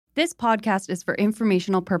This podcast is for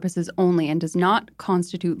informational purposes only and does not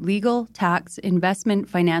constitute legal, tax, investment,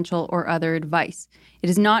 financial, or other advice. It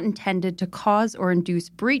is not intended to cause or induce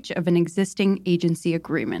breach of an existing agency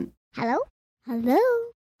agreement. Hello? Hello?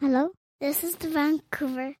 Hello? This is the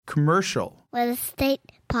Vancouver Commercial Real Estate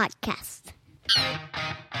Podcast.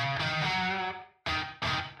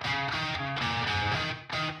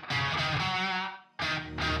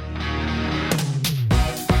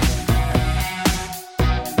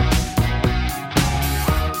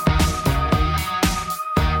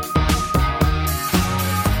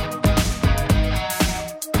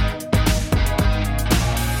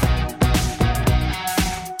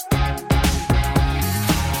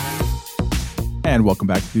 And welcome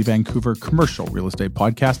back to the Vancouver Commercial Real Estate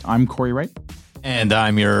Podcast. I'm Corey Wright. And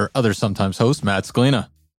I'm your other sometimes host, Matt Scalina.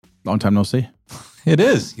 Long time no see. It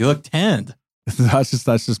is. You look tanned. That's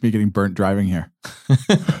just me getting burnt driving here.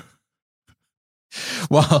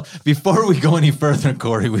 Well, before we go any further,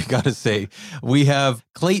 Corey, we got to say we have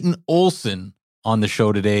Clayton Olson on the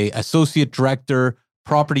show today, Associate Director,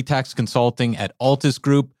 Property Tax Consulting at Altus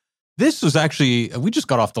Group. This was actually, we just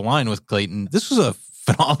got off the line with Clayton. This was a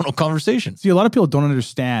phenomenal conversation. See, a lot of people don't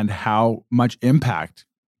understand how much impact,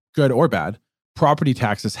 good or bad, property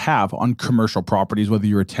taxes have on commercial properties, whether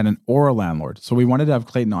you're a tenant or a landlord. So we wanted to have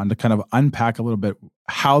Clayton on to kind of unpack a little bit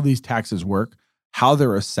how these taxes work, how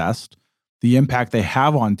they're assessed, the impact they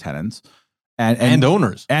have on tenants and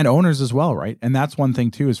owners. And owners as well, right? And that's one thing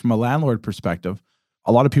too, is from a landlord perspective,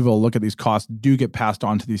 a lot of people look at these costs do get passed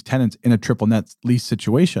on to these tenants in a triple net lease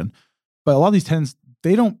situation. But a lot of these tenants,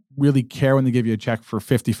 they don't really care when they give you a check for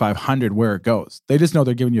 $5,500 where it goes. They just know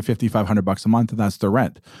they're giving you $5,500 a month and that's their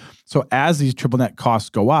rent. So as these triple net costs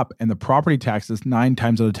go up and the property taxes 9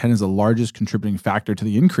 times out of 10 is the largest contributing factor to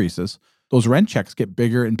the increases, those rent checks get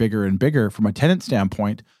bigger and bigger and bigger from a tenant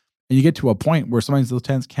standpoint. And you get to a point where sometimes those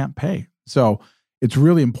tenants can't pay. So it's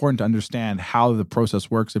really important to understand how the process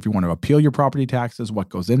works. If you want to appeal your property taxes, what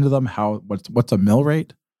goes into them, what's a mill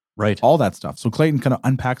rate. Right. All that stuff. So Clayton kind of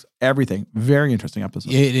unpacks everything. Very interesting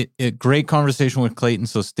episode. Great conversation with Clayton,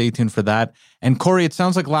 so stay tuned for that. And Corey, it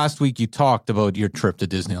sounds like last week you talked about your trip to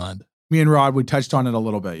Disneyland. Me and Rod, we touched on it a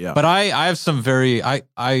little bit, yeah. But I have some I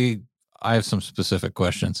have some specific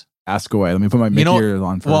questions. Ask away. Let me put my Mickey ears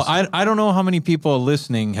on first. Well, I don't know how many people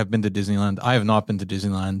listening have been to Disneyland. I have not been to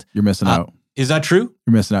Disneyland. You're missing out. Is that true?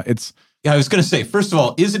 You're missing out. Yeah, I was going to say, first of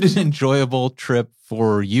all, is it an enjoyable trip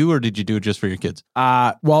for you or did you do it just for your kids?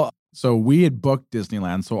 So we had booked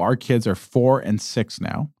Disneyland. So our kids are 4 and 6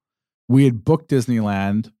 now. We had booked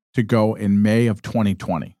Disneyland to go in May of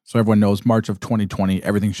 2020. So everyone knows March of 2020,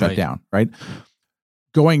 everything shut down, right?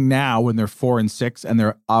 Going now when they're 4 and 6 and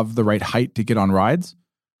they're of the right height to get on rides,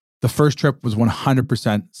 the first trip was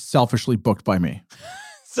 100% selfishly booked by me.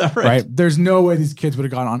 Is that right? There's no way these kids would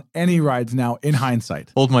have gone on any rides now in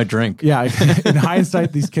hindsight. Hold my drink. Yeah. In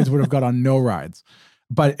hindsight, these kids would have got on no rides.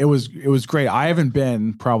 But it was great. I haven't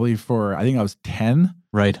been probably for, I think I was 10.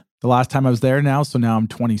 Right. The last time I was there now. So now I'm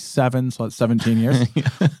 27. So that's 17 years.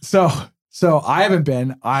 So I haven't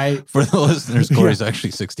been. For the listeners, Corey's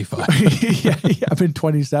actually 65. yeah, I've been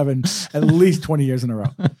 27 at least 20 years in a row.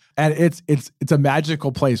 And it's a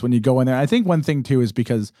magical place when you go in there. I think one thing too is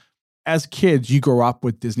because as kids, you grow up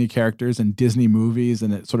with Disney characters and Disney movies,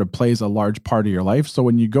 and it sort of plays a large part of your life. So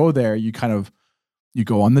when you go there, you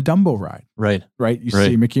go on the Dumbo ride. Right. You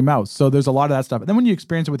see Mickey Mouse. So there's a lot of that stuff. And then when you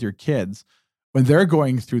experience it with your kids, when they're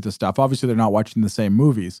going through the stuff, obviously they're not watching the same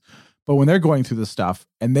movies, but when they're going through the stuff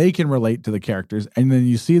and they can relate to the characters, and then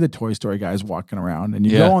you see the Toy Story guys walking around and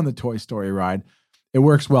you go on the Toy Story ride, it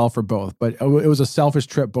works well for both. But it was a selfish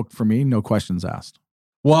trip booked for me, no questions asked.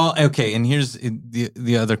 Well, okay. And here's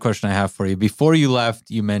the other question I have for you. Before you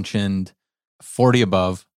left, you mentioned 40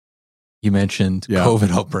 above. You mentioned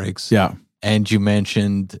COVID outbreaks. Yeah. And you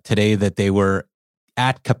mentioned today that they were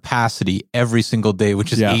at capacity every single day,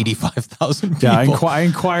 which is 85,000 people. Yeah, I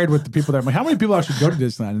inquired with the people there. I'm like, how many people actually go to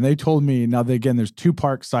Disneyland? And they told me, there's 2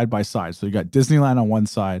 parks side by side. So you got Disneyland on one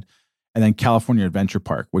side and then California Adventure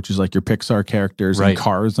Park, which is like your Pixar characters and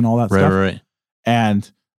cars and all that stuff. Right.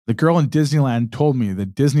 And the girl in Disneyland told me the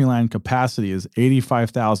Disneyland capacity is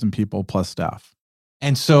 85,000 people plus staff.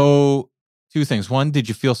 And so 2 things. One, did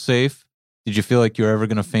you feel safe? Did you feel like you were ever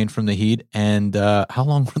going to faint from the heat? And how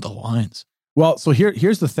long were the lines? Well, so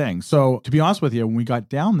here's the thing. So to be honest with you, when we got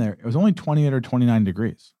down there, it was only 28 or 29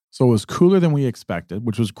 degrees. So it was cooler than we expected,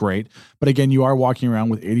 which was great. But again, you are walking around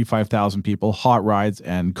with 85,000 people, hot rides,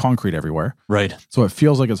 and concrete everywhere. Right. So it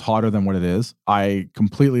feels like it's hotter than what it is. I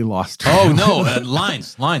completely lost track. Oh, no.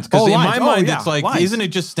 Lines. Because in my mind, it's like, lines. Isn't it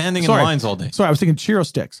just standing in lines all day? Sorry, I was thinking Cheerio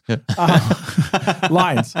sticks.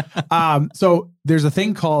 Lines. So there's a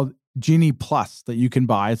thing called Genie Plus that you can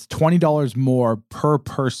buy. It's $20 more per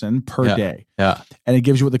person per day. Yeah. And it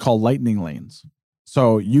gives you what they call lightning lanes.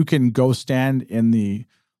 So you can go stand in the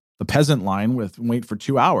peasant line wait for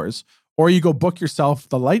 2 hours, or you go book yourself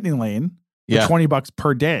the lightning lane for $20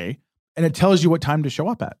 per day, and it tells you what time to show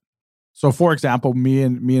up at. So for example, me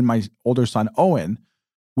and my older son, Owen,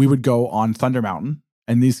 we would go on Thunder Mountain,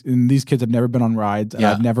 and these kids have never been on rides, and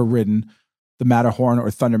I've never ridden the Matterhorn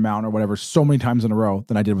or Thunder Mountain or whatever so many times in a row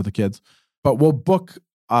than I did with the kids. But we'll book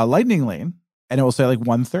a lightning lane, and it will say like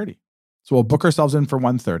 1:30. So we'll book ourselves in for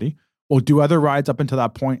 1:30. We'll do other rides up until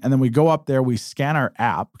that point, and then we go up there, we scan our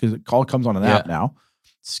app, because it all comes on an app now,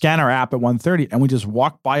 scan our app at 1:30, and we just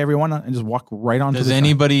walk by everyone and just walk right onto the Does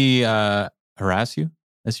anybody harass you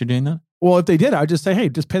as you're doing that? Well, if they did, I'd just say, hey,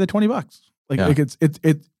 just pay the $20. Like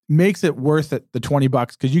it makes it worth it, the $20,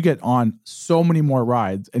 because you get on so many more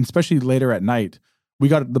rides, and especially later at night. We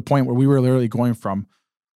got to the point where we were literally going from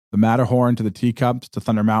the Matterhorn to the Teacups to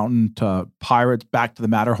Thunder Mountain to Pirates back to the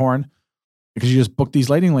Matterhorn, because you just book these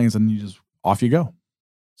lightning lanes and you just off you go.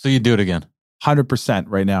 So you do it again? 100%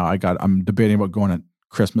 right now. I'm debating about going at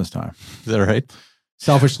Christmas time. Is that right?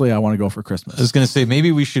 Selfishly, I want to go for Christmas. I was going to say,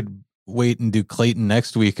 maybe we should wait and do Clayton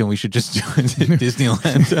next week, and we should just do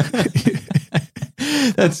Disneyland.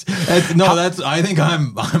 I think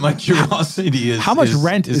my curiosity is how much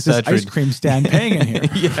rent is this ice cream stand paying in here?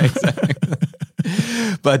 Yeah, exactly.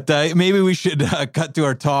 But maybe we should cut to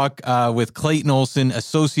our talk with Clayton Olson,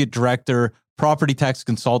 Associate Director, Property Tax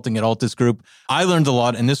Consulting at Altus Group. I learned a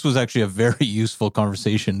lot, and this was actually a very useful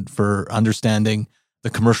conversation for understanding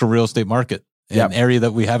the commercial real estate market, an area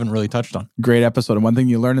that we haven't really touched on. Great episode. And one thing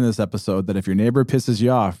you learn in this episode, that if your neighbor pisses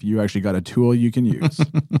you off, you actually got a tool you can use.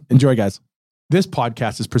 Enjoy, guys. This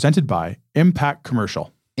podcast is presented by Impact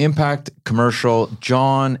Commercial. Impact Commercial,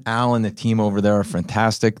 John, Alan, the team over there are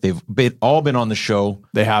fantastic. They've all been on the show.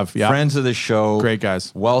 They have, Friends of the show. Great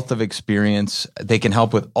guys. Wealth of experience. They can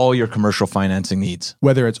help with all your commercial financing needs.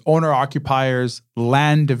 Whether it's owner-occupiers,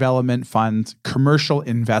 land development funds, commercial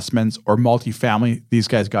investments, or multifamily, these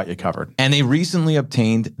guys got you covered. And they recently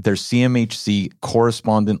obtained their CMHC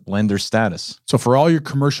correspondent lender status. So for all your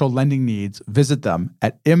commercial lending needs, visit them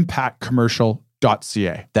at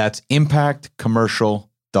impactcommercial.ca. That's impactcommercial.ca.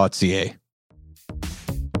 Okay,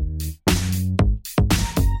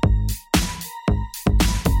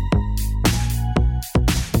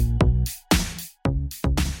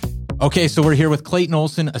 so we're here with Clayton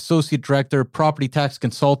Olson, Associate Director, Property Tax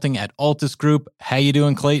Consulting at Altus Group. How you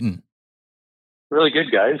doing, Clayton? Really good,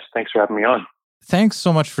 guys. Thanks for having me on. Thanks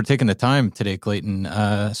so much for taking the time today, Clayton,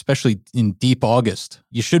 especially in deep August.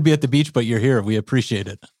 You should be at the beach, but you're here. We appreciate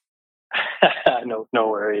it. No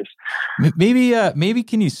worries. Maybe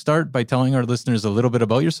can you start by telling our listeners a little bit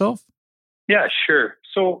about yourself? Yeah, sure.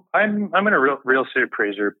 So I'm a real estate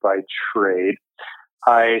appraiser by trade.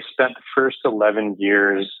 I spent the first 11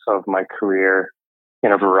 years of my career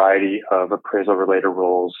in a variety of appraisal-related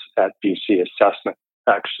roles at BC Assessment,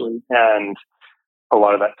 actually. And a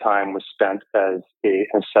lot of that time was spent as an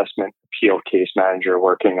assessment appeal case manager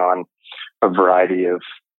working on a variety of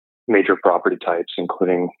major property types,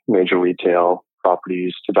 including major retail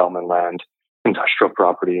properties, development land, industrial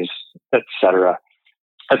properties, etc.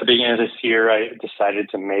 At the beginning of this year, I decided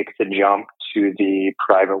to make the jump to the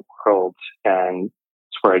private world, and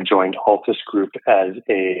it's where I joined Altus Group as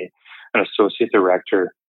an associate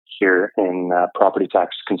director here in property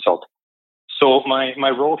tax consulting. So my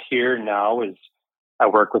role here now is I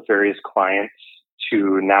work with various clients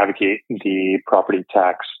to navigate the property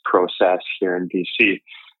tax process here in BC.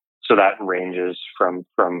 So that ranges from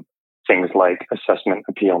things like assessment,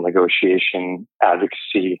 appeal, negotiation,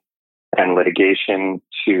 advocacy, and litigation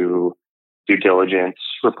to due diligence,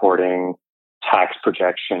 reporting, tax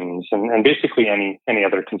projections, and basically any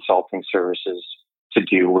other consulting services to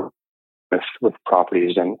do with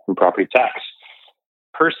properties and property tax.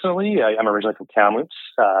 Personally, I'm originally from Kamloops.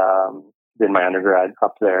 Did my undergrad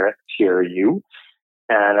up there at TRU,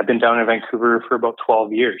 and I've been down in Vancouver for about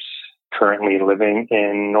 12 years. Currently living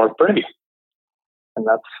in North Burnaby, and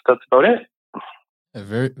that's about it.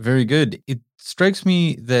 Very, very good. It strikes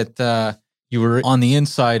me that you were on the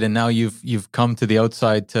inside, and now you've come to the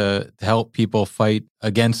outside to help people fight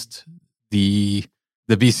against the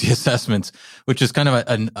BC assessments, which is kind of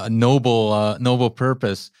a noble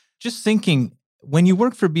purpose. Just thinking, when you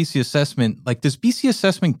work for BC Assessment, like does BC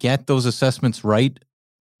Assessment get those assessments right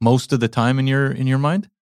most of the time in your mind?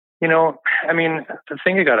 You know, I mean, the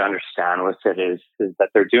thing you got to understand with it is that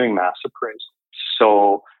they're doing mass appraisal.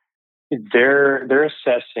 So they're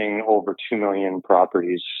assessing over 2 million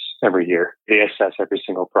properties every year. They assess every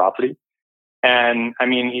single property. And I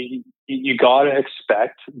mean, you got to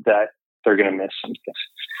expect that they're going to miss something.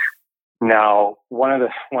 Now, one of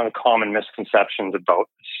the common misconceptions about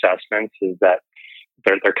assessments is that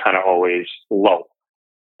they're kind of always low.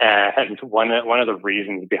 And one of the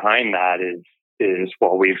reasons behind that is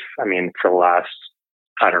well, for the last,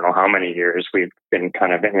 I don't know how many years, we've been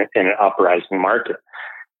kind of in an uprising market.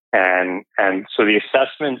 And so the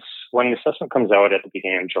assessments, when the assessment comes out at the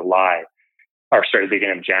beginning of the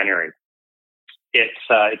beginning of January,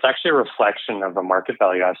 it's actually a reflection of a market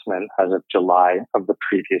value estimate as of July of the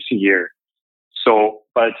previous year. So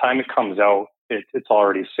by the time it comes out, it's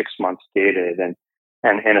already 6 months dated, and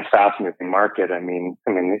in a fast-moving market, I mean,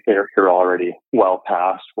 you're already well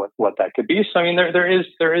past what that could be. So I mean, there is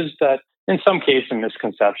that in some case a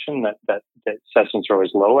misconception that assessments are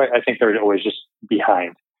always low. I think they're always just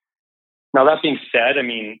behind. Now that being said, I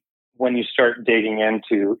mean, when you start digging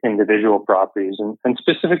into individual properties and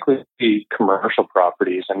specifically commercial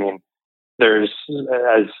properties, I mean, there's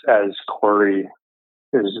as Corey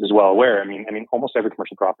is well aware. I mean, almost every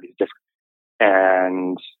commercial property is different,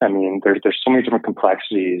 and I mean, there's so many different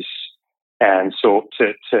complexities, and so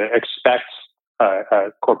to expect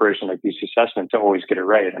a corporation like BC Assessment to always get it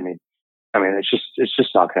right, I mean, it's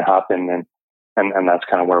just not going to happen, and that's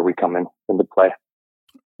kind of where we come into play.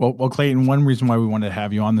 Well, Clayton, one reason why we wanted to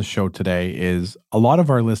have you on the show today is a lot of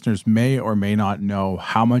our listeners may or may not know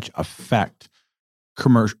how much effect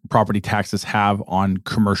commercial property taxes have on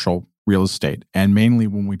commercial real estate. And mainly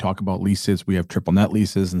when we talk about leases, we have triple net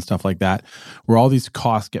leases and stuff like that, where all these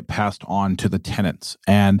costs get passed on to the tenants.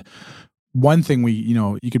 And one thing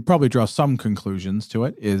you could probably draw some conclusions to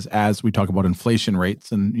it is as we talk about inflation rates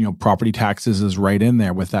and, property taxes is right in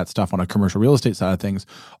there with that stuff on a commercial real estate side of things.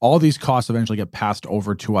 All these costs eventually get passed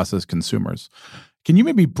over to us as consumers. Can you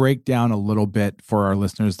maybe break down a little bit for our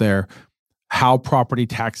listeners there how property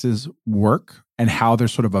taxes work and how they're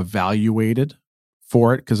sort of evaluated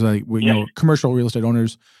for it? Because commercial real estate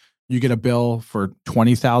owners, you get a bill for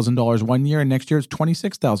 $20,000 one year and next year it's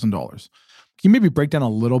 $26,000. Can you maybe break down a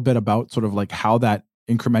little bit about sort of like how that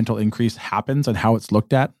incremental increase happens and how it's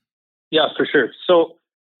looked at? Yeah, for sure. So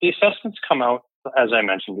the assessments come out, as I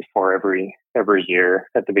mentioned before, every year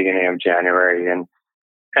at the beginning of January,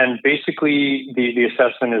 and basically the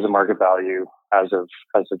assessment is a market value as of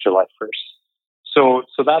July 1st. So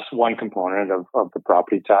that's one component of the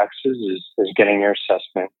property taxes is getting your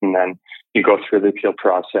assessment, and then you go through the appeal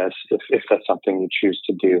process if that's something you choose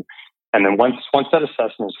to do. And then once that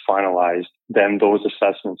assessment is finalized, then those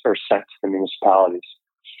assessments are sent to the municipalities.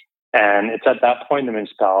 And it's at that point the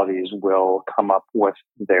municipalities will come up with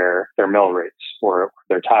their mill rates or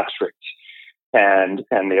their tax rates. And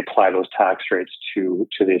they apply those tax rates to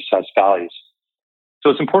the assessed values. So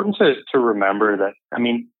it's important to remember that, I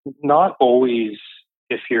mean, not always,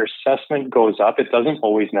 if your assessment goes up, it doesn't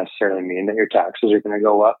always necessarily mean that your taxes are going to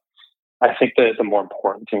go up. I think that the more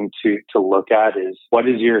important thing to look at is what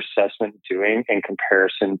is your assessment doing in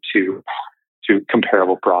comparison to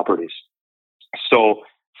comparable properties. So,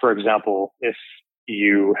 for example, if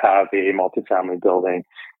you have a multifamily building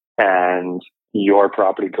and your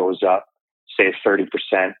property goes up, say 30%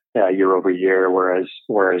 year over year,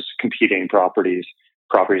 whereas competing properties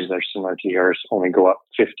that are similar to yours only go up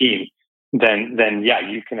 15%, then yeah,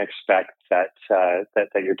 you can expect that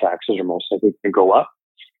your taxes are most likely to go up.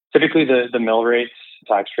 Typically, the mill rates,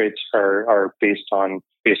 tax rates are based on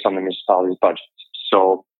the municipality's budgets.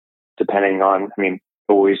 So, depending on, we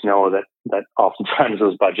always know that oftentimes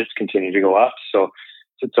those budgets continue to go up. So,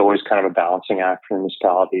 it's always kind of a balancing act for the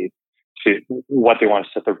municipality to what they want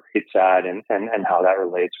to set the rates at and how that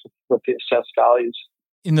relates with the assessed values.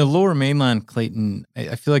 In the Lower Mainland, Clayton,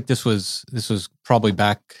 I feel like this was probably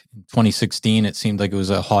back in 2016. It seemed like it was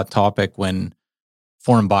a hot topic when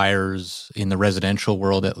foreign buyers in the residential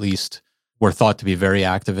world, at least, were thought to be very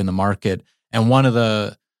active in the market. And one of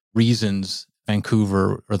the reasons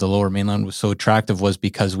Vancouver or the Lower Mainland was so attractive was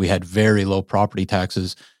because we had very low property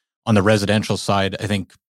taxes. On the residential side, I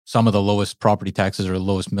think some of the lowest property taxes or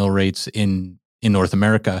lowest mill rates in North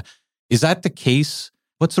America. Is that the case?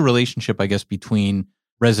 What's the relationship, I guess, between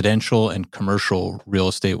residential and commercial real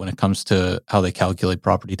estate when it comes to how they calculate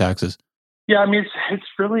property taxes? Yeah, it's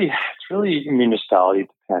really municipality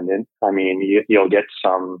dependent. You'll get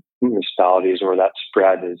some municipalities where that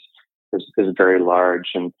spread is very large,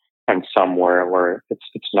 and some where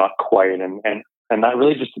it's not quite. And And that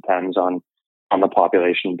really just depends on the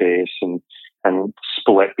population base and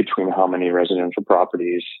split between how many residential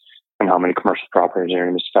properties and how many commercial properties are in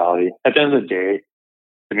a municipality. At the end of the day,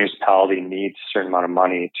 the municipality needs a certain amount of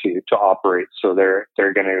money to operate. So they're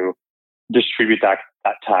going to distribute that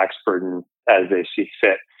tax burden as they see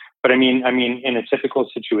fit. But I mean, in a typical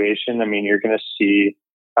situation, you're going to see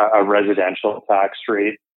a residential tax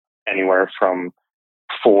rate anywhere from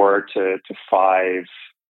 4 to 5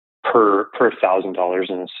 per $1,000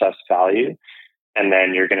 in assessed value. And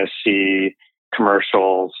then you're going to see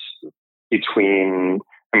commercials between,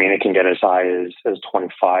 it can get as high as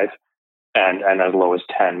 25 and as low as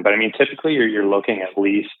 10. But typically you're looking at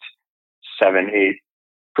least 7-8%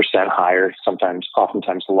 higher,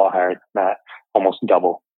 oftentimes a lot higher than that, almost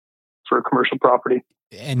double for a commercial property.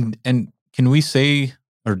 And can we say,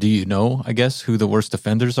 or do you know, I guess, who the worst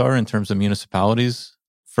offenders are in terms of municipalities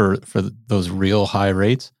for those real high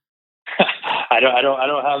rates? I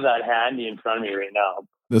don't have that handy in front of me right now.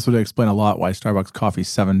 This would explain a lot why Starbucks coffee is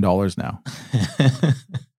 $7 now.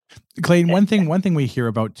 Clayton, one thing we hear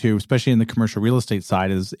about too, especially in the commercial real estate side,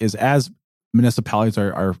 is as municipalities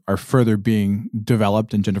are further being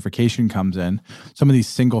developed and gentrification comes in, some of these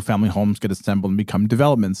single family homes get assembled and become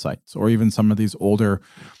development sites, or even some of these older,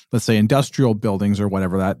 let's say industrial buildings or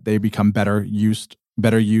whatever, that they become better used,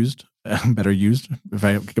 if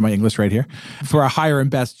I get my English right here, for a higher and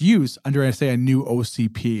best use under, I say, a new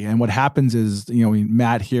OCP. And what happens is,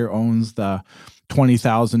 Matt here owns the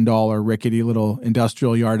 $20,000 rickety little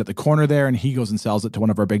industrial yard at the corner there, and he goes and sells it to one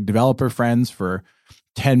of our big developer friends for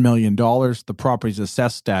 $10 million. The property's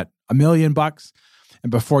assessed at $1 million.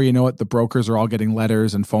 And before you know it, the brokers are all getting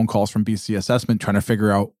letters and phone calls from BC Assessment trying to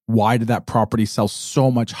figure out why did that property sell so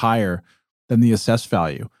much higher than the assessed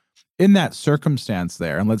value. In that circumstance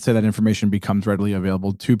there, and let's say that information becomes readily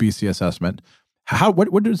available to BC Assessment,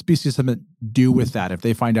 what does BC Assessment do with that? If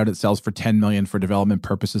they find out it sells for $10 million for development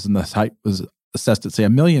purposes and the site was assessed at, say,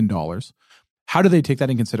 $1 million, how do they take that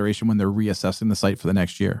in consideration when they're reassessing the site for the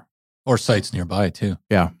next year? Or sites nearby too.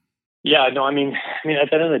 Yeah. Yeah, no, at the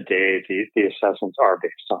end of the day, the assessments are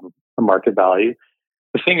based on the market value.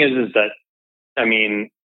 The thing is that,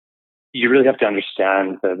 you really have to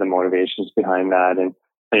understand the motivations behind that, and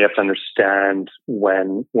you have to understand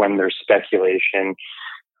when there's speculation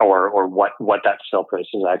or what that sale price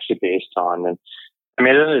is actually based on. And at the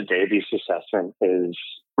end of the day, BC Assessment is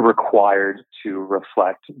required to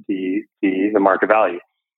reflect the market value.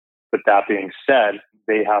 But that being said,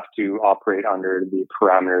 they have to operate under the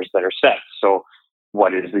parameters that are set. So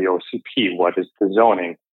what is the OCP? What is the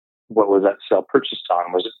zoning? What was that sale purchased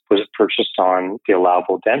on? Was it purchased on the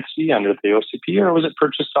allowable density under the OCP, or was it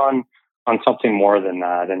purchased on something more than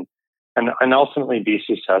that? And ultimately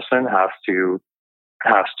BC Assessment has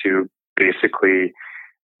to basically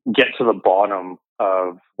get to the bottom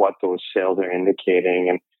of what those sales are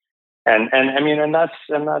indicating. And that's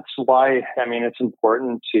why it's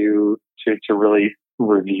important to really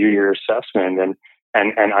review your assessment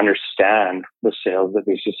and understand the sales that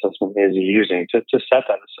BC Assessment is using to set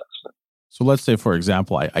that assessment. So let's say, for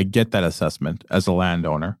example, I get that assessment as a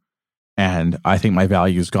landowner, and I think my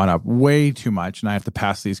value's gone up way too much, and I have to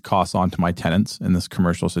pass these costs on to my tenants in this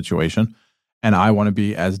commercial situation. And I want to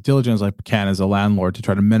be as diligent as I can as a landlord to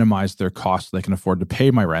try to minimize their costs so they can afford to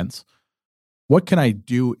pay my rents. What can I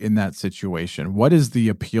do in that situation? What is the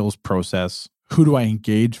appeals process? Who do I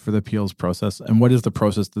engage for the appeals process? And what is the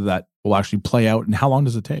process that will actually play out? And how long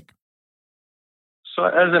does it take? So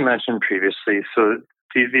as I mentioned previously,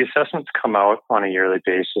 the assessments come out on a yearly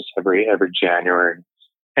basis every January.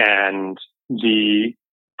 And the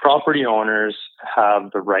property owners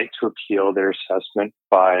have the right to appeal their assessment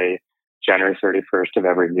by January 31st of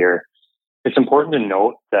every year. It's important to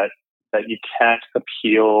note that you can't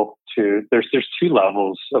appeal to, there's two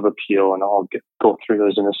levels of appeal, and I'll go through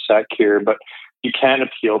those in a sec here, but you can't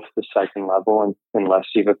appeal to the second level unless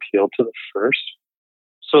you've appealed to the first.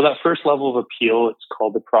 So that first level of appeal, it's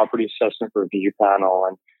called the Property Assessment Review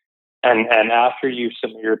Panel. And after you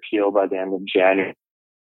submit your appeal by the end of January,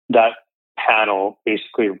 that panel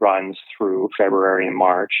basically runs through February and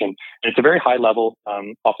March. And it's a very high level.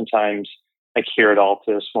 Oftentimes, like here at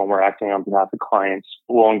Altus, when we're acting on behalf of clients,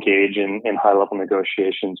 we'll engage in high-level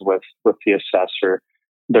negotiations with the assessor.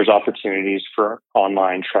 There's opportunities for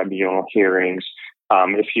online tribunal hearings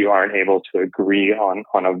if you aren't able to agree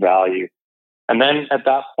on a value. And then at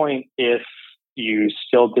that point, if you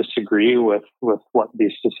still disagree with what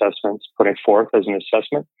these assessments putting forth as an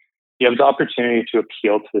assessment, you have the opportunity to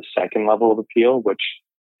appeal to the second level of appeal, which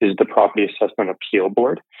is the Property Assessment Appeal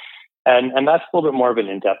Board. And that's a little bit more of an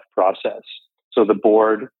in-depth process. So the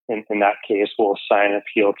board, in that case, will assign an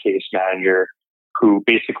appeal case manager who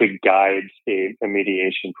basically guides a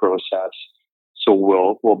mediation process. So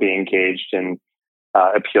we'll be engaged in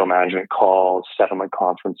appeal management calls, settlement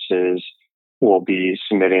conferences. We'll be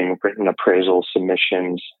submitting written appraisal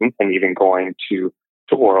submissions and even going to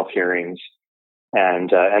oral hearings.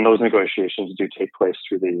 And those negotiations do take place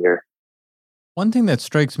through the year. One thing that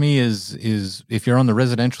strikes me is if you're on the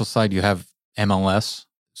residential side, you have MLS,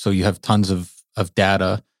 so you have tons of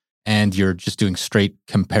data, and you're just doing straight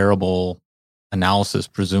comparable analysis,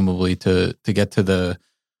 presumably to get to the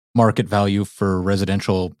market value for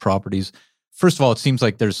residential properties. First of all, it seems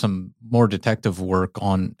like there's some more detective work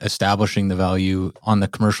on establishing the value on the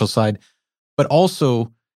commercial side, but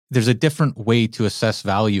also there's a different way to assess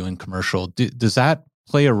value in commercial. Does that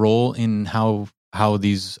play a role in how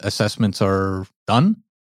these assessments are done?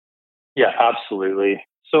 Yeah, absolutely.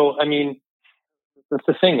 So, I mean,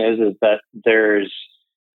 the thing is that there's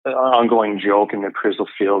an ongoing joke in the appraisal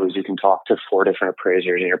field is you can talk to 4 different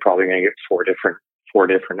appraisers and you're probably going to get four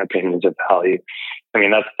different opinions of value. I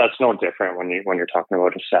mean, that's no different when you're talking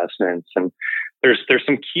about assessments. And there's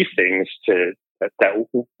some key things that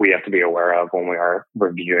we have to be aware of when we are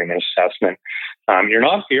reviewing an assessment. You're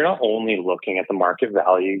not only looking at the market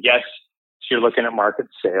value. Yes, so you're looking at market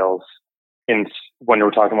sales. And when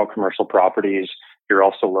we're talking about commercial properties, you're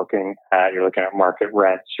also looking at market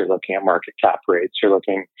rents. You're looking at market cap rates. You're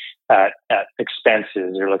looking at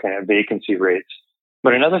expenses. You're looking at vacancy rates.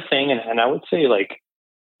 But another thing, and I would say like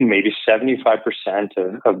maybe 75%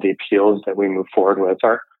 of the appeals that we move forward with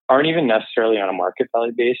aren't even necessarily on a market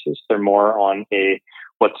value basis. They're more on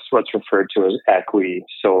what's referred to as equity.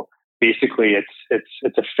 So basically,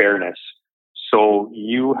 it's a fairness. So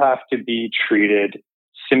you have to be treated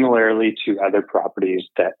similarly to other properties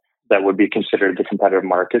that would be considered the competitive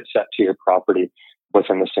market set to your property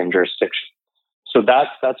within the same jurisdiction. So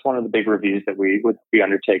that's one of the big reviews that we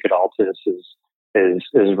undertake at Altus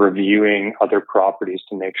is reviewing other properties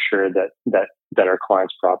to make sure that our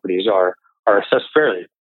clients' properties are assessed fairly.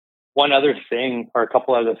 One other thing, or a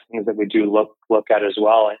couple other things that we do look at as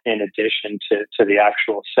well, in addition to the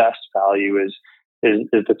actual assessed value, is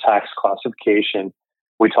the tax classification.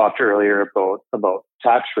 We talked earlier about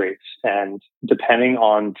tax rates, and depending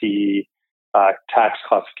on the tax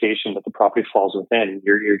classification that the property falls within,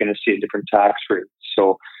 you're going to see a different tax rate.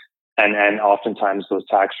 So, and oftentimes those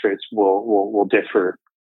tax rates will differ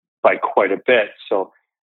by quite a bit. So,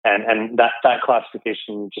 and that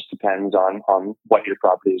classification just depends on what your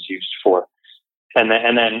property is used for. And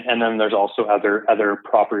then there's also other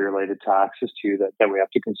property related taxes too that we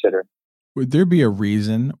have to consider. Would there be a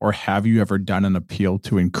reason, or have you ever done an appeal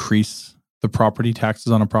to increase the property taxes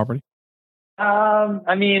on a property?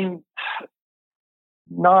 I mean,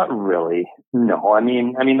 not really. No. I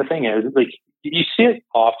mean, the thing is, like, you see it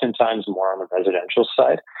oftentimes more on the residential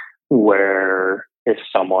side, where if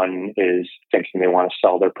someone is thinking they want to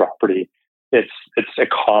sell their property, it's a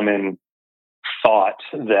common thought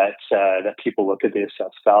that people look at the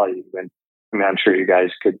assessed value. And I mean, I'm sure you guys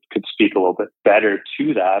could speak a little bit better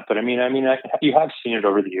to that. But I mean, you have seen it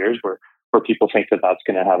over the years where people think that that's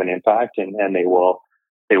going to have an impact, and they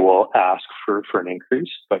will ask for an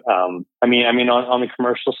increase. But I mean, on the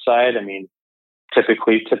commercial side, I mean,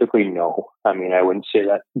 typically no. I mean, I wouldn't say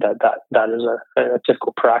that is a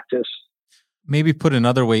typical practice. Maybe put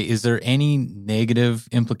another way, is there any negative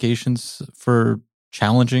implications for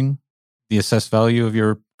challenging the assessed value of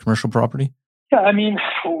your commercial property? Yeah, I mean,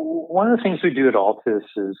 one of the things we do at Altus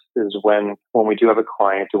is when we do have a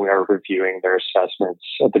client and we are reviewing their assessments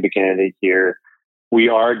at the beginning of the year, we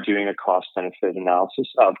are doing a cost benefit analysis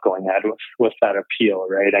of going ahead with that appeal,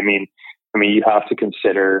 right? I mean, you have to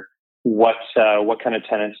consider what kind of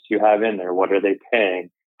tenants do you have in there? What are they paying?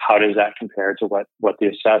 How does that compare to what the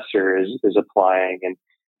assessor is applying? And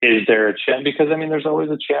is there a chance? Because I mean, there's always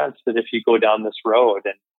a chance that if you go down this road,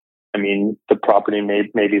 and I mean, the property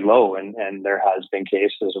may be low, and there has been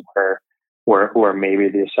cases where maybe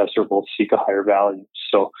the assessor will seek a higher value.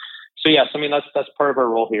 So yes, I mean, that's part of our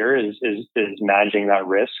role here is managing that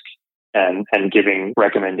risk and giving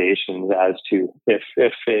recommendations as to if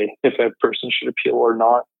a person should appeal or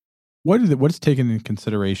not. What's taken into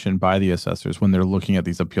consideration by the assessors when they're looking at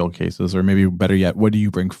these appeal cases? Or maybe better yet, what do you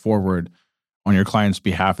bring forward on your client's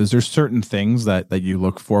behalf? Is there certain things that you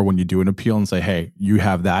look for when you do an appeal and say, hey, you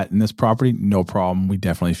have that in this property? No problem. We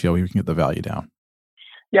definitely feel we can get the value down.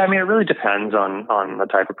 Yeah, I mean, it really depends on the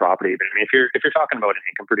type of property. But I mean, if you're talking about an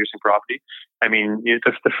income producing property, I mean,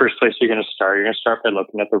 the first place you're going to start by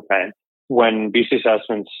looking at the rent. When BC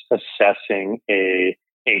Assessment's assessing a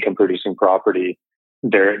income producing property,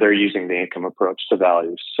 they're using the income approach to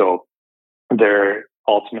value. So they're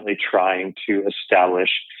ultimately trying to establish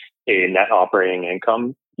a net operating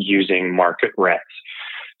income using market rents.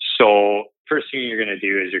 So first thing you're going to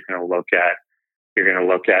do is you're going to look at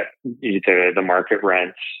either the market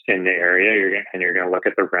rents in the area, you're going to look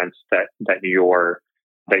at the rents that your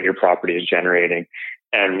property is generating,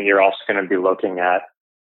 and you're also going to be looking at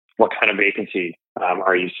what kind of vacancy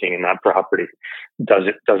are you seeing in that property. Does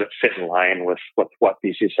it fit in line with what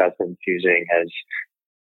BC Assessment is using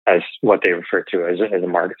as what they refer to as a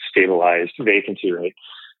market stabilized vacancy rate,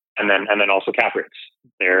 and then also cap rates.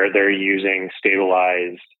 They're using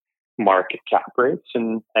stabilized market cap rates,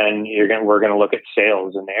 and we're going to look at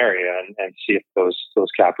sales in the area and see if those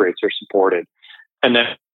cap rates are supported. And then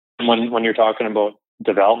when you're talking about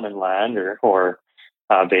development land or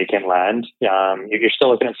vacant land, you're still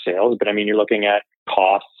looking at sales, but I mean, you're looking at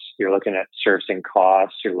costs, you're looking at servicing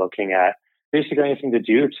costs, you're looking at basically anything to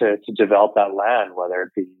do to develop that land, whether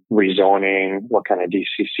it be rezoning, what kind of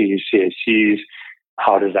DCCs, CACs,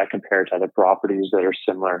 how does that compare to other properties that are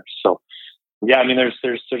similar? So, yeah, I mean,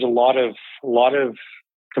 there's a lot of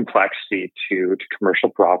complexity to commercial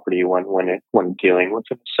property when dealing with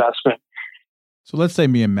an assessment. So let's say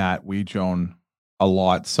me and Matt, we own a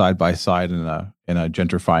lot side by side in a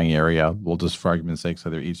gentrifying area. We'll just, for argument's sake, say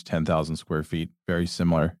they're each 10,000 square feet, very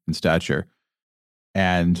similar in stature.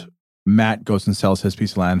 And Matt goes and sells his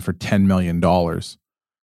piece of land for $10 million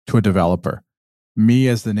to a developer. Me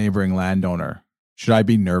as the neighboring landowner, should I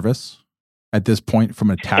be nervous at this point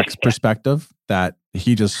from a tax perspective that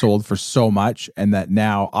he just sold for so much and that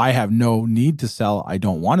now I have no need to sell, I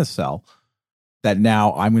don't want to sell, that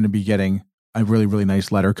now I'm going to be getting a really, really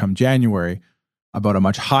nice letter come January about a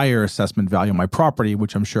much higher assessment value of my property,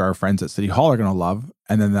 which I'm sure our friends at City Hall are going to love.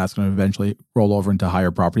 And then that's going to eventually roll over into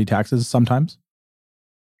higher property taxes sometimes?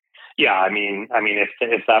 Yeah, I mean,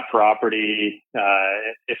 if that property,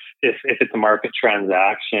 if it's a market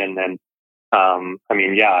transaction, then I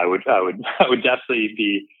mean, yeah, I would definitely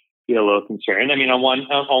be a little concerned. I mean, on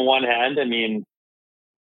one hand, I mean,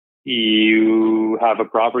 you have a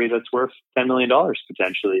property that's worth $10 million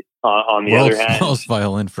potentially. On the other hand, world's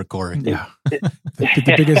violin for Corey. Yeah,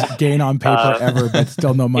 the biggest gain on paper ever, but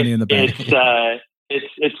still no money in the bank.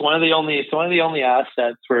 It's one of the only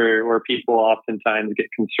assets where people oftentimes get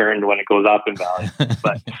concerned when it goes up in value.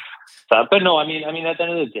 But no, I mean, at the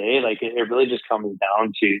end of the day, like it really just comes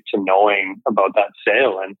down to knowing about that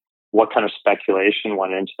sale and what kind of speculation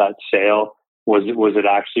went into that sale. Was it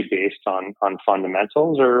actually based on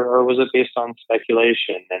fundamentals or was it based on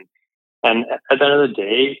speculation? And at the end of the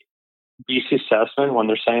day, BC Assessment, when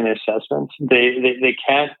they're saying the assessments, they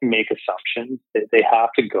can't make assumptions. They have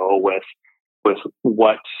to go with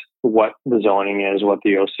what the zoning is, what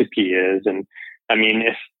the OCP is. And I mean,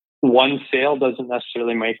 if one sale doesn't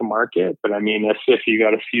necessarily make a market, but I mean, if you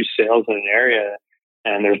got a few sales in an area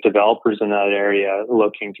and there's developers in that area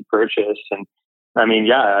looking to purchase, and I mean,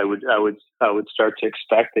 yeah, I would start to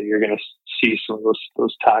expect that you're going to see some of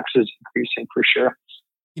those taxes increasing for sure.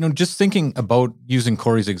 You know, just thinking about using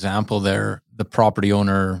Corey's example there, the property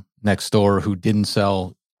owner next door who didn't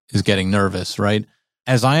sell is getting nervous, right?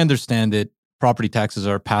 As I understand it, property taxes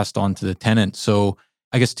are passed on to the tenant. So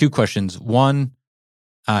I guess two questions. One,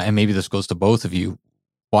 and maybe this goes to both of you,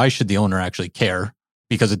 why should the owner actually care?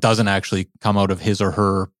 Because it doesn't actually come out of his or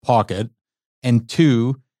her pocket. And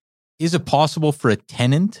two, is it possible for a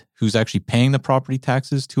tenant who's actually paying the property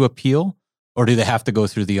taxes to appeal? Or do they have to go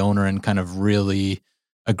through the owner and kind of really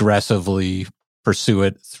aggressively pursue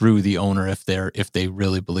it through the owner if they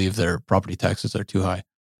really believe their property taxes are too high?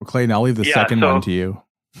 Well, Clayton, I'll leave the second one to you.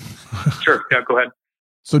 Sure. Yeah, go ahead.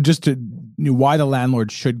 So just to why the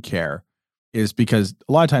landlord should care is because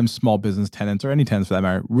a lot of times small business tenants or any tenants for that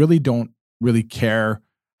matter really don't really care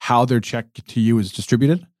how their check to you is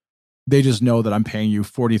distributed. They just know that I'm paying you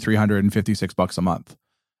 $4,356 a month.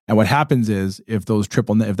 And what happens is if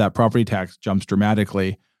that property tax jumps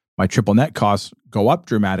dramatically, my triple net costs go up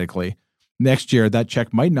dramatically. Next year, that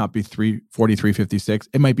check might not be $43.56.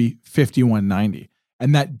 It might be $51.90.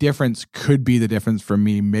 And that difference could be the difference for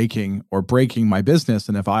me making or breaking my business.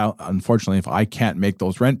 And if I can't make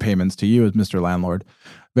those rent payments to you as Mr. Landlord,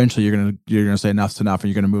 eventually you're gonna say enough's enough and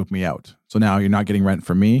you're gonna move me out. So now you're not getting rent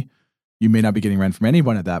from me. You may not be getting rent from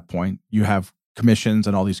anyone at that point. You have commissions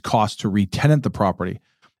and all these costs to re-tenant the property.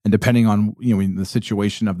 And depending on the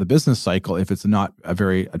situation of the business cycle, if it's not a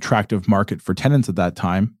very attractive market for tenants at that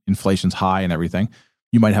time, inflation's high and everything,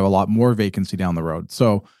 you might have a lot more vacancy down the road.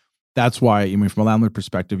 So that's why, from a landlord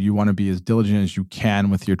perspective, you want to be as diligent as you can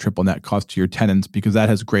with your triple net cost to your tenants, because that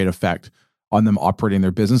has great effect on them operating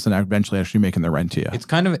their business and eventually actually making their rent to you. It's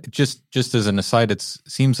kind of just as an aside, it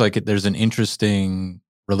seems like there's an interesting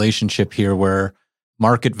relationship here where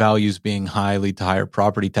market values being high lead to higher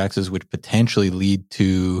property taxes, which potentially lead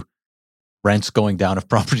to rents going down if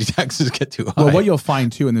property taxes get too high. Well, what you'll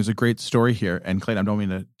find too, and there's a great story here, and Clayton, I don't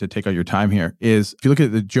mean to take out your time here, is if you look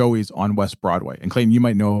at the Joey's on West Broadway, and Clayton, you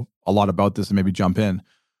might know a lot about this and maybe jump in.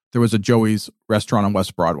 There was a Joey's restaurant on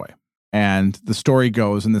West Broadway. And the story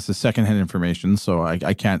goes, and this is secondhand information, so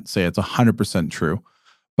I can't say it's 100% true,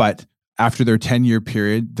 but after their 10-year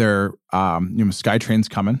period, their SkyTrain's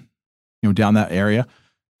coming, down that area.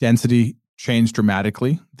 Density changed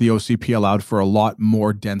dramatically. The OCP allowed for a lot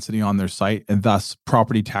more density on their site, and thus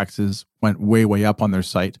property taxes went way, way up on their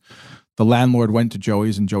site. The landlord went to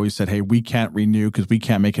Joey's, and Joey's said, hey, we can't renew because we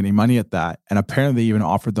can't make any money at that. And apparently they even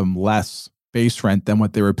offered them less base rent than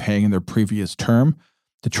what they were paying in their previous term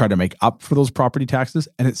to try to make up for those property taxes.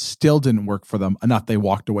 And it still didn't work for them enough. They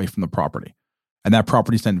walked away from the property. And that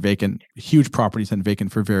property sat vacant, huge property sat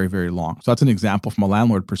vacant for very, very long. So that's an example from a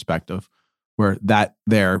landlord perspective where that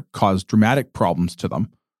there caused dramatic problems to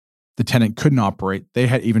them. The tenant couldn't operate. They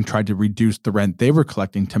had even tried to reduce the rent they were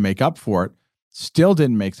collecting to make up for it. Still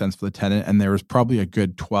didn't make sense for the tenant. And there was probably a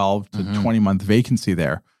good 12 to 20 month vacancy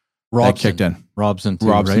there. That kicked in. Robson too,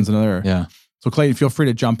 Robson's right? another. Yeah. So Clayton, feel free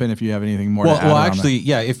to jump in if you have anything more to add. Well, actually,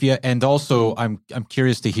 yeah. And also, I'm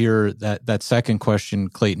curious to hear that second question,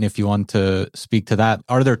 Clayton. If you want to speak to that,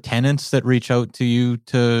 are there tenants that reach out to you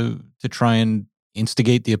to try and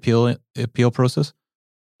instigate the appeal process?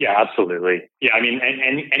 Yeah, absolutely. Yeah, I mean,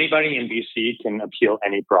 and anybody in BC can appeal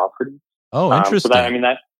any property. Oh, interesting.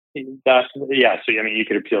 Yeah. So you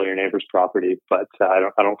could appeal your neighbor's property, but I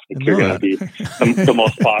don't think you're going to be the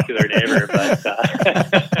most popular neighbor.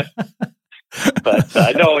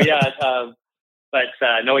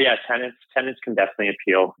 Tenants can definitely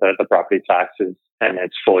appeal the property taxes, and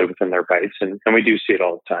it's fully within their rights. And we do see it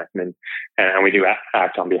all the time, and we do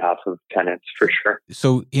act on behalf of tenants for sure.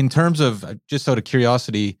 So, in terms of, just out of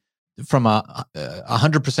curiosity, from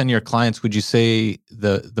 100% of your clients, would you say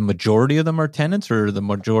the majority of them are tenants, or the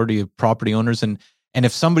majority of property owners? And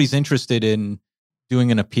if somebody's interested in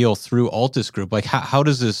doing an appeal through Altus Group, like how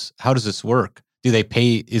does this work? Do they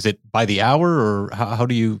pay? Is it by the hour, or how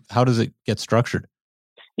does it get structured?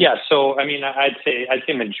 Yeah, so I'd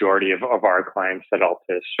say majority of our clients at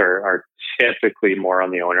Altus are typically more on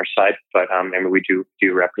the owner side, but we do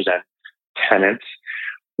represent tenants.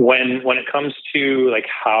 When it comes to like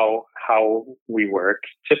how we work,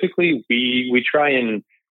 typically we try and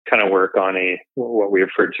kind of work on what we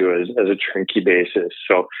refer to as a turnkey basis.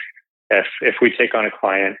 So if we take on a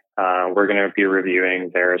client, we're going to be reviewing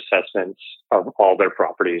their assessments of all their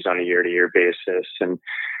properties on a year-to-year basis, and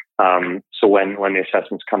so when the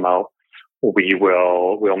assessments come out,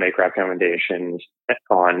 we'll make recommendations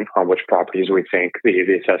on which properties we think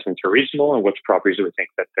the assessments are reasonable, and which properties we think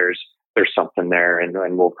that there's something there, and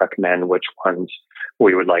we'll recommend which ones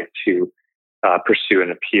we would like to pursue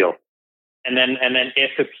an appeal. And then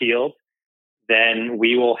if appealed, then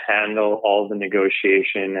we will handle all the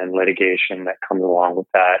negotiation and litigation that comes along with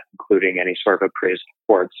that, including any sort of appraisal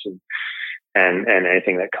reports and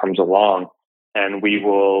anything that comes along. And we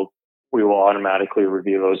will automatically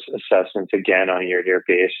review those assessments again on a year-to-year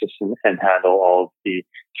basis and handle all of the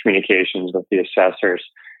communications with the assessors.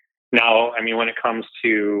 Now, when it comes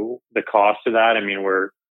to the cost of that,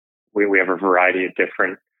 we have a variety of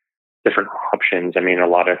different options. A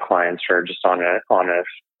lot of clients are just on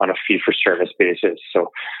a fee-for-service basis.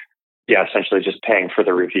 So, yeah, essentially just paying for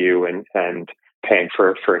the review and paying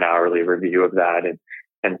for an hourly review of that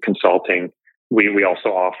and consulting. We also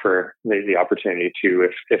offer the opportunity to,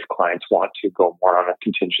 if clients want to go more on a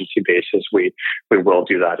contingency basis, we will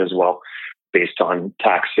do that as well, based on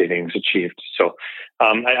tax savings achieved. So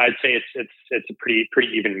I'd say it's a pretty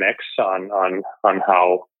even mix on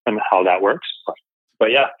how that works.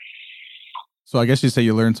 But yeah. So I guess you say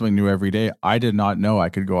you learn something new every day. I did not know I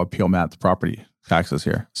could go appeal Matt's property taxes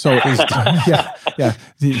here. So yeah.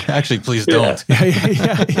 Actually, please don't.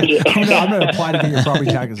 Yeah. I'm going to apply to get your property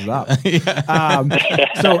taxes up.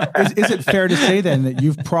 So is it fair to say then that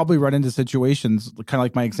you've probably run into situations, kind of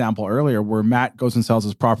like my example earlier, where Matt goes and sells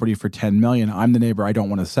his property for $10 million. I'm the neighbor I don't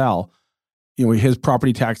want to sell. His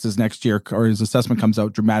property taxes next year, or his assessment comes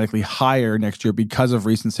out dramatically higher next year because of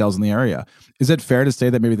recent sales in the area. Is it fair to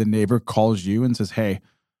say that maybe the neighbor calls you and says, hey,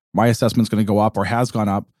 my assessment's going to go up or has gone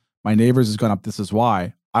up. My neighbor's has gone up. This is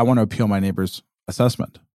why I want to appeal my neighbor's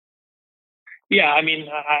assessment. Yeah.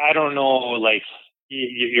 I don't know. Like,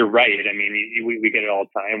 you're right. We get it all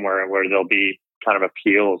the time where there'll be kind of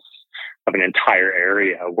appeals of an entire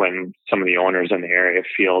area when some of the owners in the area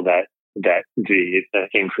feel that the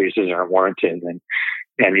increases aren't warranted.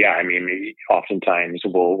 And yeah, oftentimes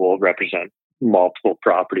we'll represent multiple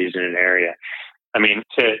properties in an area. I mean,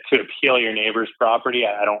 to appeal your neighbor's property,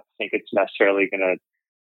 I don't think it's necessarily going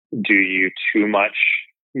to do you too much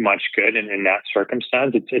good in that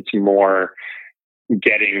circumstance. It's more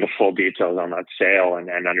getting the full details on that sale and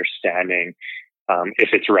understanding if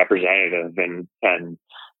it's representative and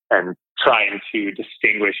trying to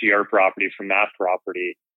distinguish your property from that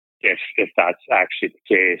property if that's actually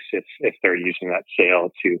the case, if they're using that sale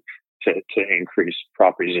to increase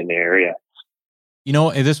properties in the area. You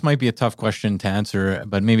know, this might be a tough question to answer,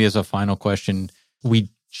 but maybe as a final question, we're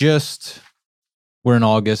in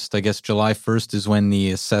August. I guess July 1st is when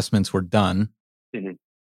the assessments were done. Mm-hmm.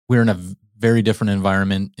 We're in a very different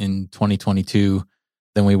environment in 2022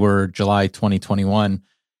 than we were July 2021.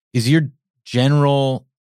 Is your general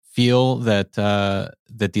feel that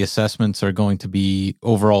the assessments are going to be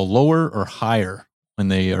overall lower or higher when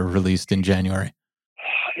they are released in January?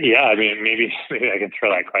 Yeah, I mean, maybe I can throw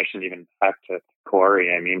that question even back to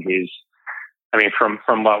Corey. I mean,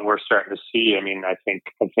 from what we're starting to see, I mean, I think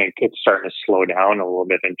it's starting to slow down a little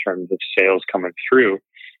bit in terms of sales coming through,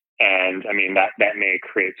 and I mean that may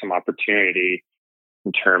create some opportunity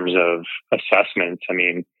in terms of assessments. I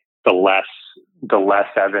mean, the less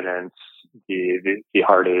evidence, the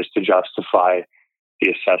harder it is to justify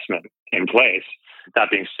the assessment in place. That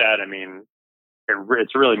being said, I mean,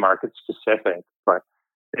 it's really market specific, but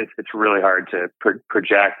it's really hard to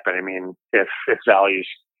project. But I mean, if values,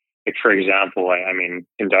 like for example, I mean,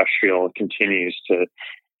 industrial continues to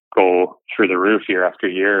go through the roof year after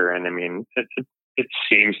year, and I mean, it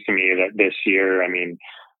seems to me that this year, I mean,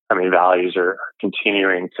 values are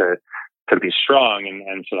continuing to be strong,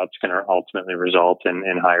 and so that's going to ultimately result in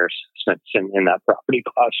higher assessments in that property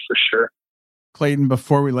class for sure. Clayton,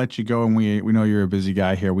 before we let you go, and we know you're a busy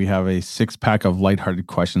guy here, we have a 6-pack of lighthearted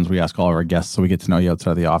questions we ask all of our guests so we get to know you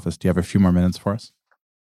outside of the office. Do you have a few more minutes for us?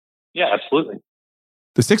 Yeah, absolutely.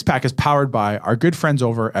 The 6-pack is powered by our good friends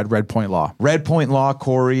over at Red Point Law. Red Point Law,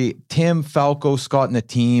 Corey, Tim, Falco, Scott, and the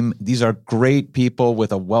team. These are great people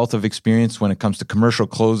with a wealth of experience when it comes to commercial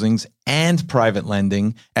closings and private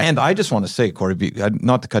lending. And I just want to say, Corey,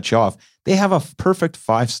 not to cut you off, they have a perfect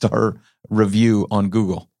 5-star review on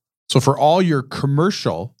Google. So for all your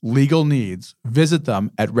commercial legal needs, visit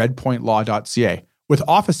them at redpointlaw.ca with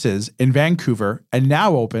offices in Vancouver and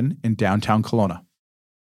now open in downtown Kelowna.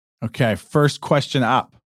 Okay, first question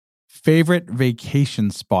up. Favorite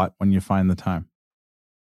vacation spot when you find the time?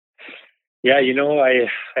 Yeah, you know, I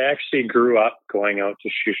actually grew up going out to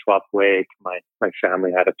Shuswap Lake. My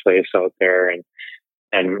family had a place out there,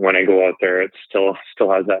 and when I go out there, it still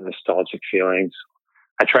has that nostalgic feeling. So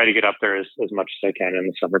I try to get up there as much as I can in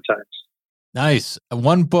the summer times. Nice.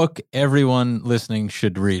 One book everyone listening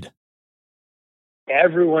should read.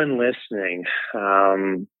 Everyone listening.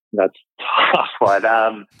 That's a tough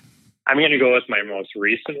one. I'm going to go with my most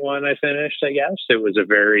recent one I finished, I guess. It was a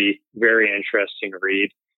very, very interesting read.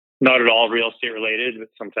 Not at all real estate related, but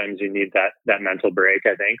sometimes you need that mental break,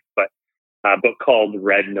 I think. But a book called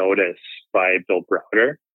Red Notice by Bill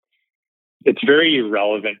Browder. It's very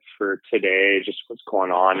relevant for today, just what's going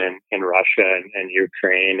on in Russia and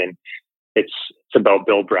Ukraine. And it's about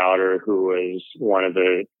Bill Browder, who was one of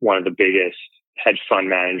the biggest hedge fund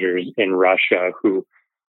managers in Russia, who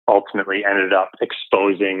ultimately ended up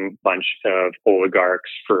exposing a bunch of oligarchs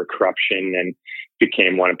for corruption and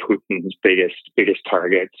became one of Putin's biggest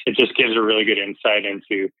targets. It just gives a really good insight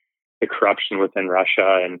into the corruption within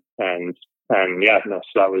Russia, and yeah, no,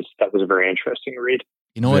 so that was a very interesting read.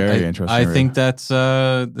 You know what? I think that's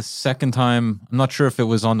the second time. I'm not sure if it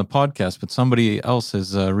was on the podcast, but somebody else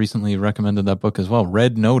has recently recommended that book as well.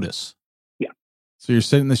 Red Notice. Yeah. So you're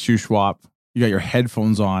sitting in the Shuswap. You got your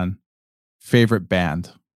headphones on. Favorite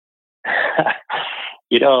band?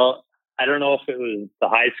 You know, I don't know if it was the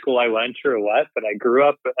high school I went to or what, but I grew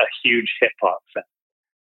up a huge hip hop fan.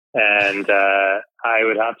 And I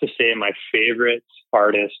would have to say my favorite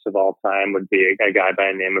artist of all time would be a guy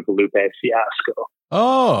by the name of Lupe Fiasco.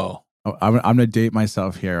 Oh, I'm going to date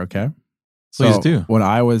myself here, okay? Please do. When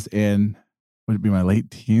I was in, would it be my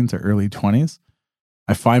late teens or early 20s,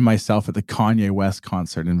 I find myself at the Kanye West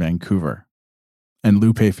concert in Vancouver. And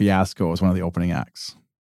Lupe Fiasco was one of the opening acts.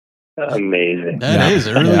 Amazing. That is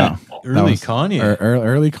early Kanye.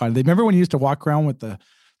 Early Kanye. Remember when you used to walk around with the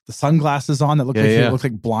sunglasses on that looked it looked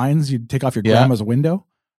like blinds? You'd take off your grandma's window.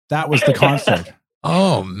 That was the concert.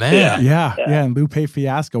 Oh, man. Yeah. And Lupe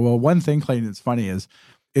Fiasco. Well, one thing, Clayton, that's funny is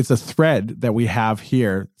it's a thread that we have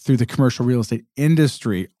here through the commercial real estate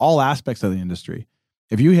industry, all aspects of the industry.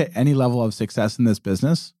 If you hit any level of success in this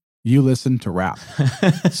business, you listen to rap.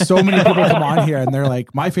 So many people come on here and they're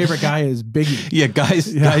like, my favorite guy is Biggie. Yeah,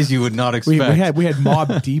 guys you would not expect. We had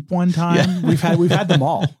Mobb Deep one time. Yeah. We've had them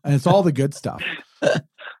all, and it's all the good stuff.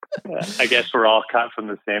 I guess we're all cut from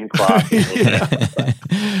the same cloth.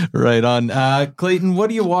 Right on. Clayton, what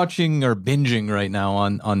are you watching or binging right now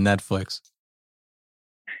on Netflix?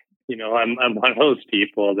 You know, I'm one of those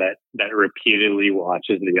people that repeatedly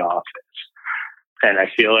watches The Office. And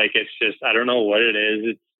I feel like it's just, I don't know what it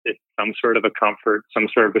is. It's some sort of a comfort, some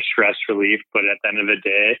sort of a stress relief. But at the end of the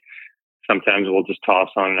day, sometimes we'll just toss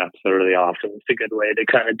on an episode of The Office. It's a good way to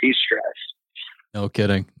kind of de-stress. No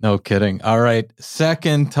kidding. No kidding. All right.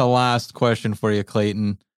 Second to last question for you,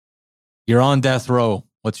 Clayton. You're on death row.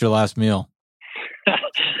 What's your last meal?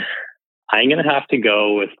 I'm going to have to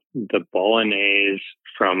go with the bolognese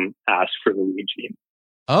from Ask for Luigi.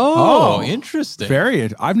 Oh, interesting.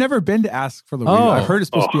 I've never been to Ask for Luigi. I've heard it's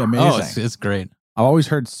supposed to be amazing. Oh, it's great. I've always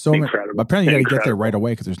heard so many. Incredible. Apparently, you got to get there right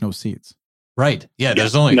away because there's no seats. Right. Yeah,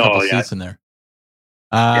 there's only a couple seats in there.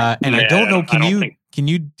 And I don't know, can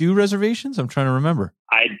you do reservations? I'm trying to remember.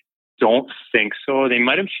 I don't think so. They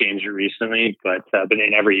might have changed it recently, but they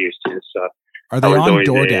never used to. So are they on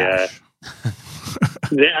DoorDash?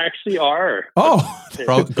 They actually are. Oh,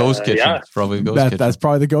 Ghost Kitchen. Yeah. It's probably Ghost Kitchen. That's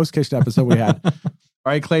probably the Ghost Kitchen episode we had. All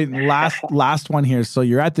right, Clayton. Last one here. So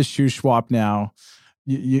you're at the shoe swap now.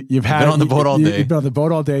 You've been on the boat all day. You've been on the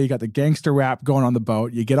boat all day. You got the gangster rap going on the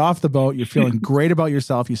boat. You get off the boat. You're feeling great about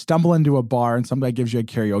yourself. You stumble into a bar and somebody gives you a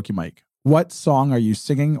karaoke mic. What song are you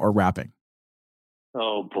singing or rapping?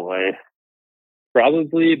 Oh boy,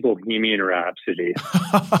 probably Bohemian Rhapsody.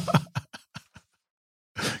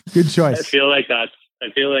 Good choice. I feel like that's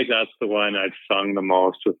the one I've sung the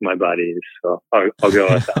most with my buddies. So I'll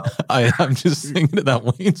go with that. I'm just thinking of that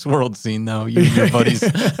Wayne's World scene now. You and your buddies.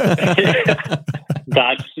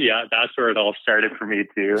 That's where it all started for me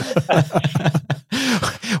too.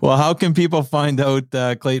 Well, how can people find out,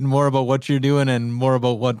 Clayton, more about what you're doing and more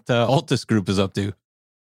about what Altus Group is up to?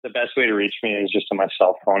 The best way to reach me is just on my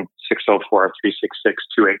cell phone,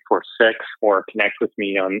 604-366-2846, or connect with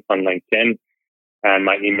me on LinkedIn. And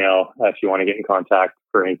my email, if you want to get in contact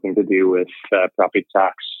for anything to do with property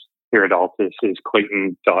tax here at Altus, is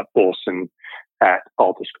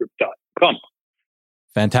clayton.olson@altusgroup.com.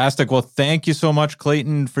 Fantastic. Well, thank you so much,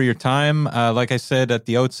 Clayton, for your time. Like I said at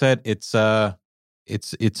the outset, it's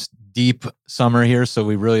deep summer here, so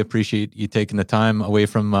we really appreciate you taking the time away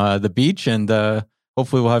from the beach, and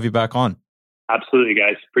hopefully we'll have you back on. Absolutely,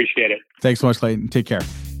 guys. Appreciate it. Thanks so much, Clayton. Take care.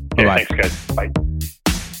 Yeah, bye-bye. Thanks, guys. Bye.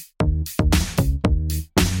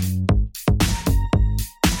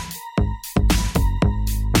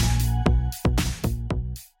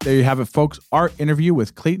 There you have it, folks. Our interview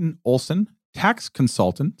with Clayton Olson, tax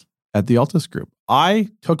consultant at the Altus Group. I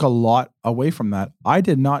took a lot away from that. I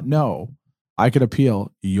did not know I could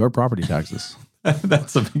appeal your property taxes.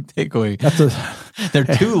 That's a big takeaway. They're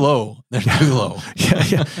too low. They're too low.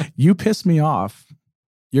 Yeah. You pissed me off.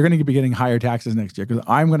 You're going to be getting higher taxes next year because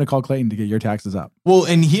I'm going to call Clayton to get your taxes up. Well,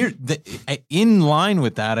 and here, in line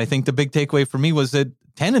with that, I think the big takeaway for me was that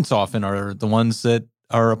tenants often are the ones that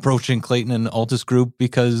are approaching Clayton and Altus Group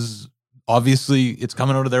because obviously it's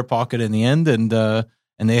coming out of their pocket in the end, and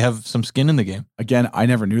they have some skin in the game. Again, I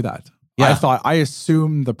never knew that. Yeah. I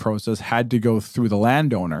assumed the process had to go through the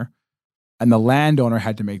landowner, and the landowner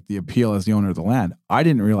had to make the appeal as the owner of the land. I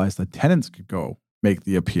didn't realize the tenants could go make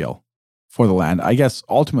the appeal for the land. I guess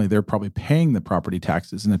ultimately they're probably paying the property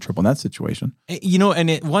taxes in a triple net situation. You know,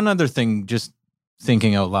 and one other thing, just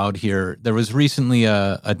thinking out loud here, there was recently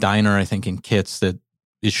a diner, I think in Kitts, that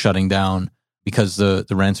is shutting down because the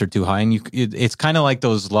rents are too high. And it's kind of like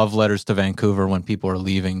those love letters to Vancouver when people are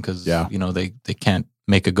leaving because, you know, they can't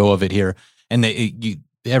make a go of it here. And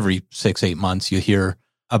every 6-8 months you hear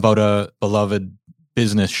about a beloved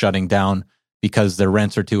business shutting down because their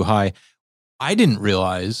rents are too high. I didn't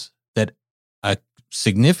realize that a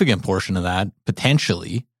significant portion of that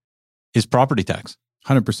potentially is property tax.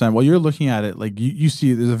 100%. Well, you're looking at it like you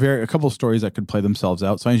see there's a couple of stories that could play themselves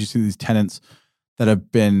out. Sometimes you see these tenants that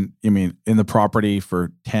have been, in the property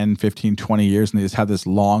for 10, 15, 20 years, and they just have this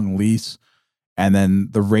long lease. And then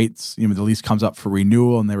the rates, the lease comes up for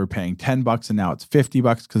renewal and they were paying $10 and now it's $50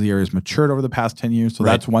 because the area's matured over the past 10 years. So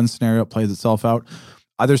that's one scenario that plays itself out.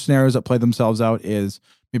 Other scenarios that play themselves out is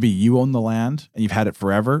maybe you own the land and you've had it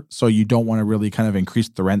forever. So you don't want to really kind of increase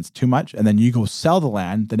the rents too much. And then you go sell the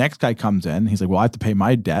land. The next guy comes in. He's like, well, I have to pay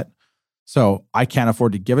my debt. So I can't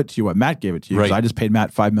afford to give it to you what Matt gave it to you because I just paid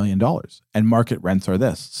Matt $5 million and market rents are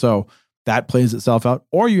this. So that plays itself out.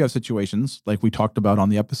 Or you have situations like we talked about on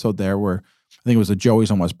the episode there where I think it was a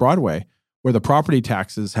Joey's on West Broadway where the property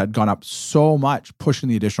taxes had gone up so much, pushing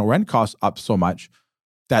the additional rent costs up so much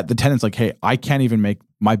that the tenant's like, hey, I can't even make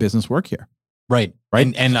my business work here. Right.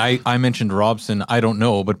 And I mentioned Robson. I don't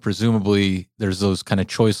know, but presumably there's those kind of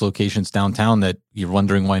choice locations downtown that you're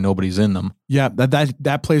wondering why nobody's in them. Yeah,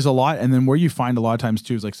 that plays a lot. And then where you find a lot of times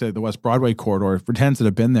too is like, say, the West Broadway corridor, for tenants that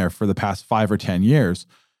have been there for the past 5 or 10 years,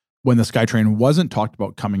 when the SkyTrain wasn't talked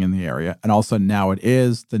about coming in the area, and all of a sudden now it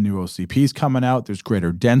is, the new OCP's coming out, there's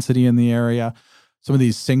greater density in the area. Some of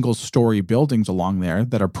these single-story buildings along there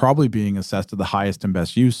that are probably being assessed to the highest and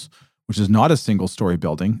best use, which is not a single-story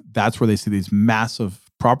building, that's where they see these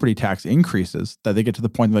massive property tax increases that they get to the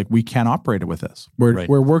point like, we can't operate it with this.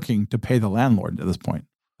 We're working to pay the landlord at this point.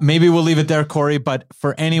 Maybe we'll leave it there, Corey. But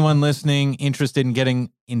for anyone listening interested in getting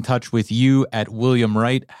in touch with you at William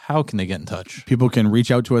Wright, how can they get in touch? People can reach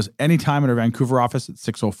out to us anytime at our Vancouver office at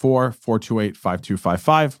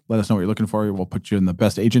 604-428-5255. Let us know what you're looking for. We'll put you in the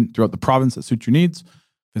best agent throughout the province that suits your needs.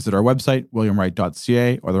 Visit our website,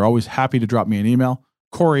 williamwright.ca, or they're always happy to drop me an email,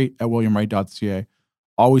 corey@williamwright.ca.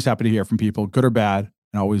 Always happy to hear from people, good or bad.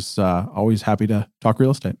 And always happy to talk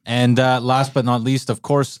real estate. And last but not least, of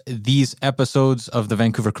course, these episodes of the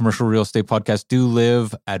Vancouver Commercial Real Estate Podcast do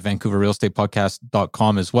live at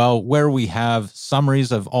vancouverrealestatepodcast.com as well, where we have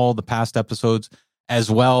summaries of all the past episodes,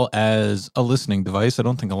 as well as a listening device. I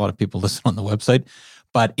don't think a lot of people listen on the website.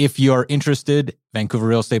 But if you're interested,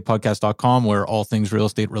 vancouverrealestatepodcast.com, where all things real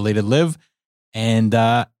estate related live. And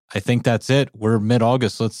I think that's it. We're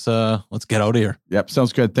mid-August. Let's get out of here. Yep,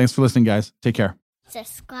 sounds good. Thanks for listening, guys. Take care.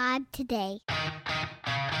 Subscribe today.